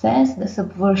to assess the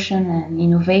subversion and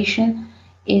innovation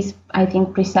is, I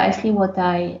think, precisely what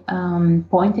I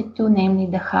pointed to, namely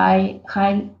the high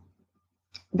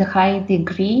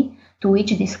degree to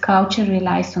which this culture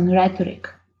relies on rhetoric.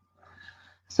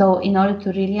 So in order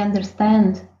to really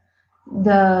understand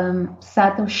the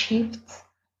subtle shifts,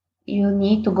 you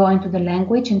need to go into the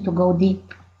language and to go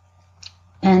deep.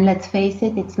 And let's face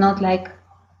it, it's not like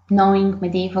knowing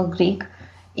medieval Greek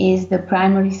is the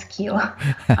primary skill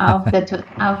of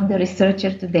the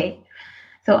researcher today.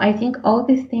 So I think all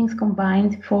these things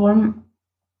combined form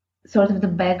sort of the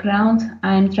background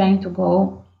I'm trying to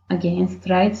go against,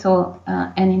 right? So,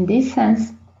 and in this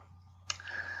sense,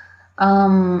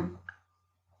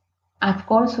 of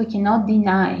course, we cannot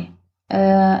deny,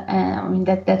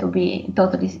 that would be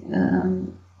totally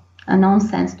a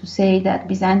nonsense to say that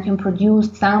Byzantium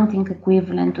produced something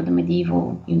equivalent to the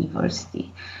medieval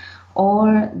university,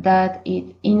 or that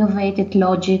it innovated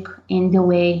logic in the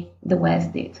way the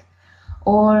West did,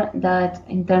 or that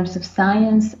in terms of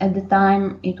science at the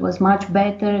time it was much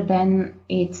better than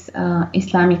its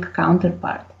Islamic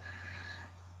counterpart.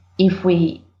 If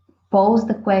we pose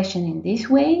the question in this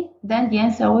way, then the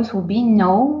answer always will be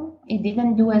no, it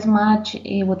didn't do as much,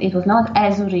 it was not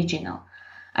as original.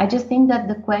 I just think that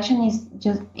the question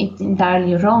it's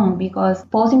entirely wrong, because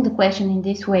posing the question in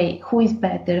this way, who is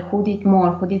better, who did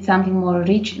more, who did something more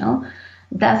original,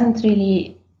 doesn't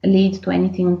really lead to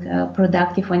anything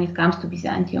productive when it comes to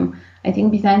Byzantium. I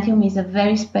think Byzantium is a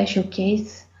very special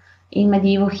case in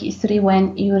medieval history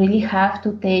when you really have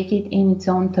to take it in its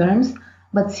own terms,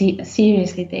 but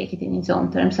seriously take it in its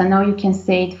own terms. I know you can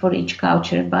say it for each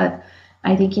culture, but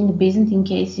I think in the Byzantine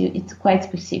case, it's quite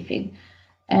specific.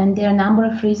 And there are a number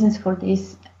of reasons for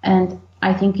this, and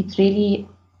I think it really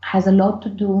has a lot to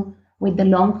do with the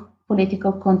long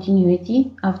political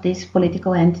continuity of this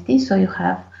political entity. So you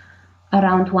have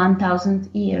around 1,000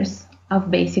 years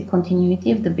of basic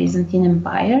continuity of the Byzantine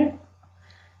Empire,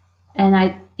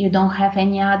 and you don't have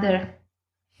any other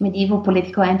medieval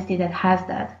political entity that has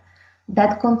that.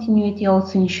 That continuity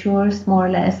also ensures more or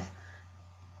less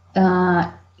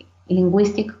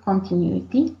linguistic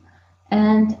continuity,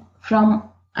 and from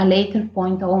a later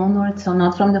point onwards, so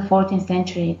not from the 14th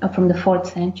century or from the 4th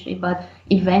century, but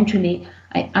eventually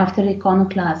after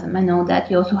iconoclasm, I know that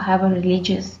you also have a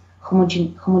religious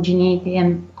homogeneity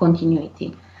and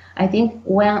continuity. I think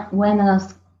when a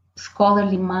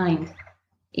scholarly mind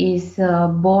is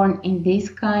born in this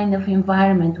kind of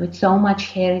environment with so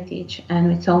much heritage and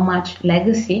with so much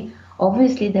legacy,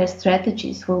 obviously their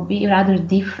strategies will be rather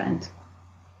different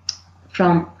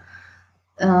from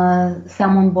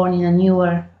someone born in a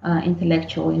newer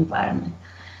intellectual environment.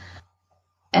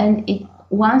 And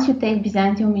once you take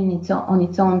Byzantium on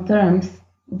its own terms,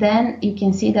 then you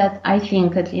can see that, I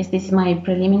think, at least this is my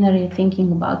preliminary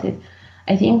thinking about it,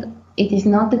 I think it is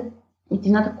not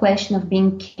a question of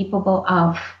being capable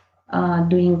of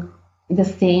doing the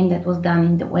same that was done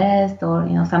in the West, or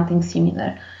something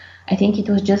similar. I think it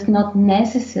was just not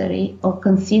necessary or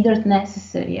considered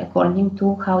necessary according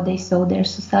to how they saw their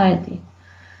society.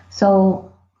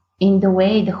 So in the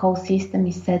way the whole system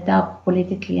is set up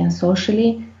politically and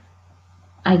socially,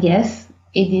 I guess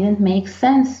it didn't make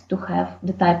sense to have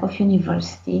the type of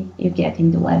university you get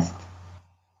in the West.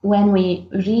 When we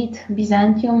read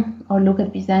Byzantium or look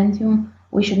at Byzantium,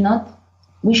 we should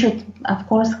of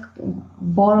course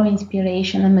borrow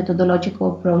inspiration and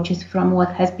methodological approaches from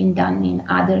what has been done in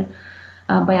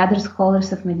by other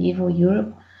scholars of medieval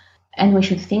Europe. And we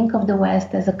should think of the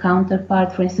West as a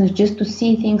counterpart, for instance, just to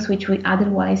see things which we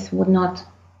otherwise would not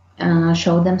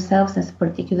show themselves as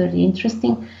particularly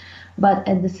interesting. But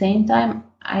at the same time,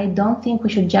 I don't think we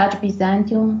should judge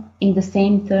Byzantium in the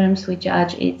same terms we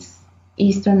judge its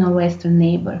Eastern or Western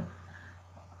neighbor.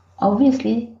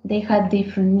 Obviously, they had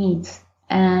different needs,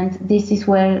 and this is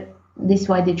why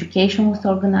the education was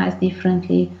organized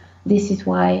differently. This is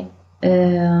why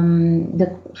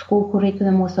the school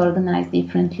curriculum was organized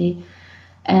differently,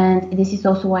 and this is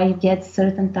also why you get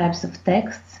certain types of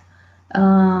texts,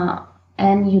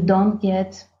 and you don't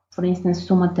get, for instance,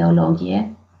 Summa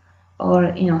Theologiae,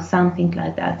 or something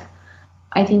like that.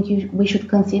 I think we should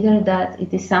consider that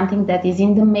it is something that is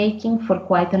in the making for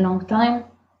quite a long time.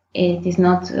 It is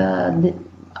not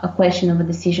a question of a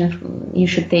decision you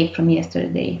should take from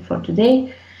yesterday for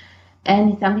today.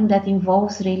 And it's something that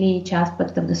involves really each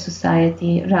aspect of the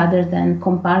society rather than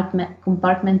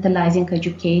compartmentalizing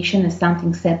education as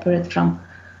something separate from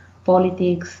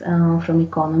politics, from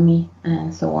economy,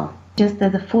 and so on. Just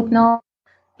as a footnote,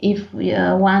 if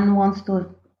one wants to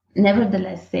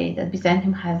nevertheless say that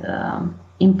Byzantium has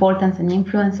importance and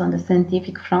influence on the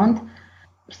scientific front,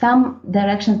 some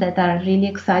directions that are really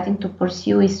exciting to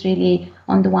pursue is really,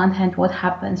 on the one hand, what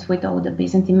happens with all the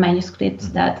Byzantine manuscripts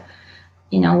that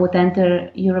would enter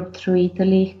Europe through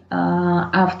Italy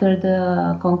after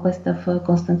the conquest of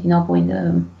Constantinople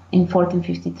in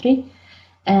 1453.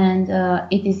 And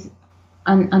it is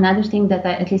another thing that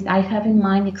at least I have in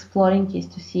mind exploring is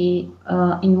to see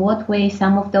in what way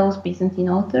some of those Byzantine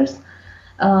authors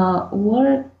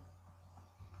were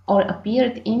or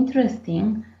appeared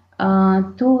interesting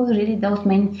to really those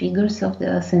main figures of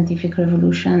the scientific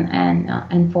revolution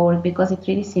and forward, because it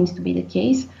really seems to be the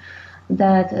case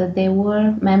that they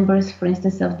were members, for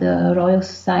instance, of the Royal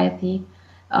Society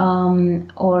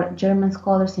or German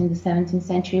scholars in the 17th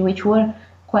century, which were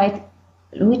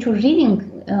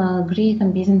reading Greek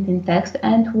and Byzantine texts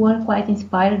and were quite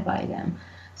inspired by them.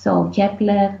 So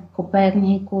Kepler,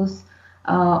 Copernicus,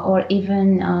 or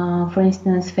even, for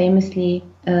instance, famously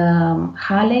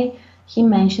Halley, he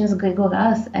mentions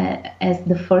Gregoras as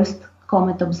the first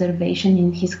comet observation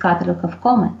in his catalogue of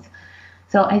comets.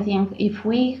 So I think if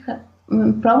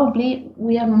probably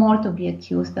we are more to be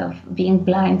accused of being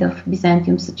blind of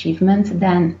Byzantium's achievements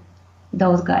than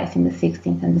those guys in the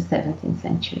 16th and the 17th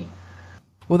century.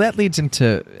 Well, that leads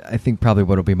into, I think, probably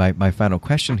what will be my final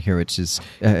question here, which is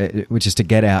to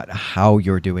get at how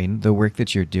you're doing the work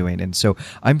that you're doing. And so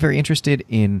I'm very interested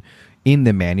in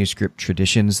the manuscript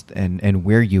traditions and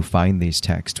where you find these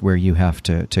texts, where you have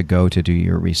to go to do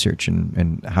your research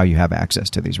and how you have access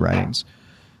to these writings.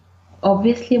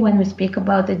 Obviously, when we speak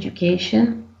about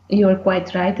education, you are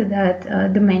quite right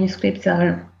that the manuscripts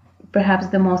are perhaps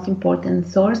the most important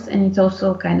source, and it's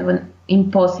also kind of an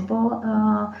impossible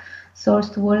source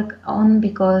to work on,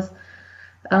 because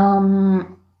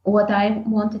what I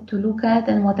wanted to look at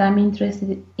and what I'm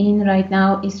interested in right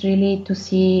now is really to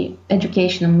see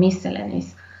educational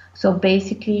miscellanies. So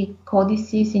basically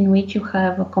codices in which you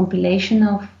have a compilation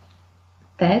of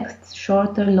texts,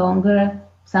 shorter, longer,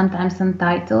 sometimes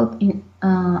untitled,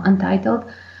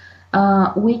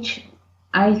 which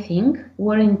I think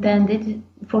were intended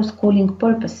for schooling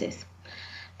purposes.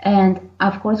 And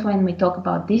of course, when we talk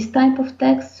about this type of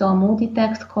text, so a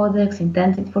multi-text codex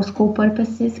intended for school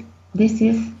purposes, these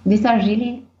are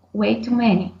really way too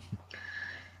many.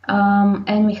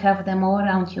 And we have them all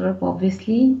around Europe,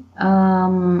 obviously.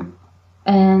 And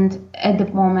at the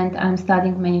moment, I'm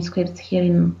studying manuscripts here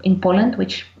in Poland,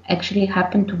 which actually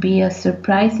happened to be a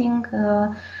surprising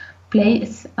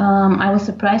place. I was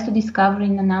surprised to discover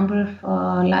in a number of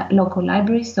local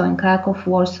libraries, so in Krakow,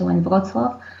 Warsaw, and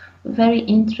Wrocław, very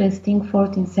interesting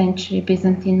 14th century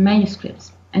Byzantine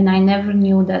manuscripts. And I never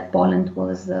knew that Poland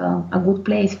was a good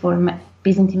place for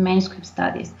Byzantine manuscript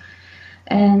studies.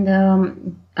 And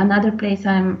another place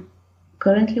I'm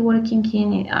currently working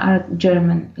in are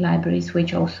German libraries,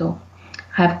 which also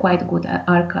have quite good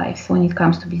archives when it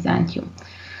comes to Byzantium.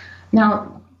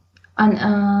 Now,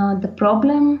 the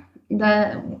problem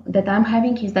that I'm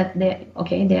having is that there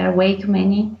are way too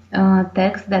many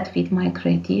texts that fit my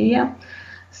criteria.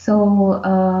 So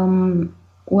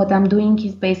what I'm doing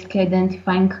is basically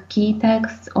identifying key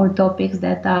texts or topics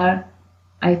that are,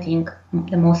 I think,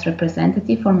 the most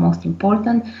representative or most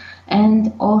important,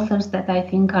 and authors that I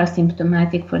think are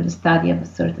symptomatic for the study of a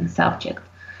certain subject.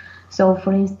 So,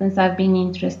 for instance, I've been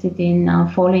interested in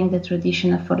following the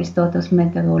tradition of Aristotle's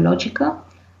Meteorologica,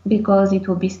 because it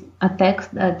will be a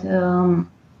text that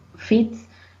fits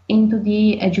into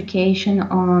the education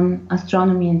on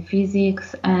astronomy and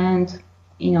physics and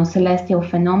celestial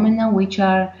phenomena, which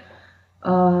are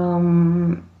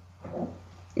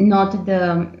not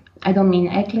I don't mean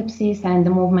eclipses and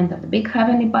the movement of the big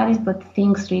heavenly bodies, but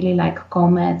things really like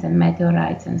comets and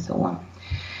meteorites and so on.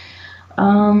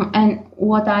 And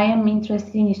what I am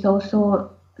interested in is also,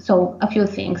 a few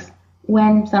things.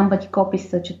 When somebody copies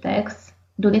such a text,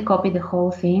 do they copy the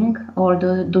whole thing, or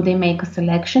do they make a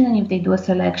selection? And if they do a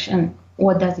selection,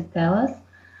 what does it tell us?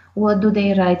 What do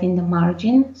they write in the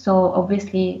margin? So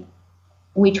obviously,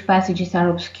 which passages are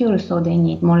obscure, so they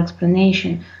need more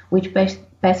explanation. Which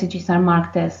passages are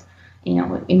marked as,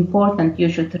 important, you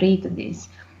should read this.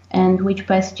 And which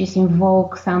passages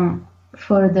invoke some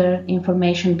further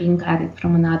information being added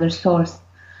from another source.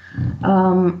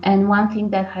 And one thing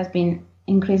that has been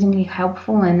increasingly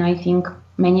helpful, and I think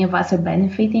many of us are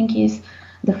benefiting, is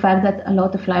the fact that a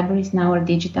lot of libraries now are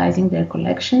digitizing their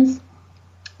collections,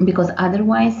 because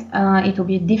otherwise it will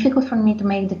be difficult for me to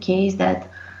make the case that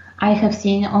I have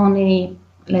seen only,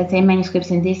 let's say, manuscripts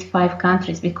in these 5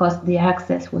 countries because the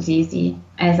access was easy,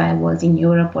 as I was in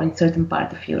Europe or in certain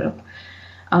part of Europe.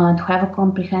 To have a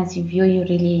comprehensive view, you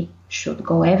really should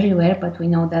go everywhere, but we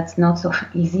know that's not so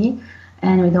easy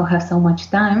and we don't have so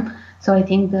much time. So I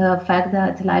think the fact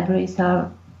that libraries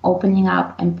are opening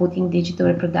up and putting digital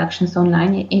reproductions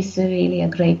online is really a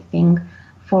great thing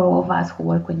for all of us who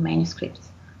work with manuscripts.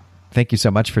 Thank you so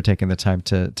much for taking the time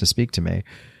to speak to me.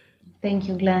 Thank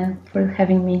you, Glenn, for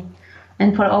having me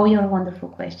and for all your wonderful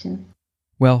questions.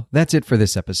 Well, that's it for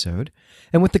this episode.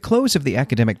 And with the close of the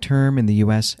academic term in the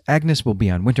U.S., Agnes will be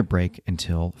on winter break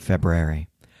until February.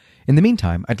 In the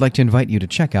meantime, I'd like to invite you to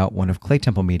check out one of Clay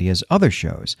Temple Media's other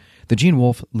shows, the Gene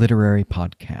Wolfe Literary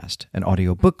Podcast, an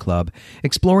audio book club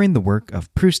exploring the work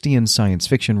of Proustian science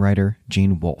fiction writer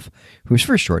Gene Wolfe, whose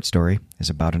first short story is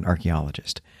about an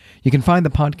archaeologist. You can find the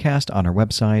podcast on our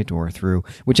website or through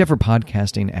whichever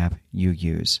podcasting app you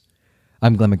use.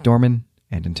 I'm Glenn McDorman,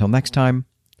 and until next time,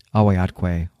 Awe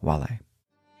Atque Wale.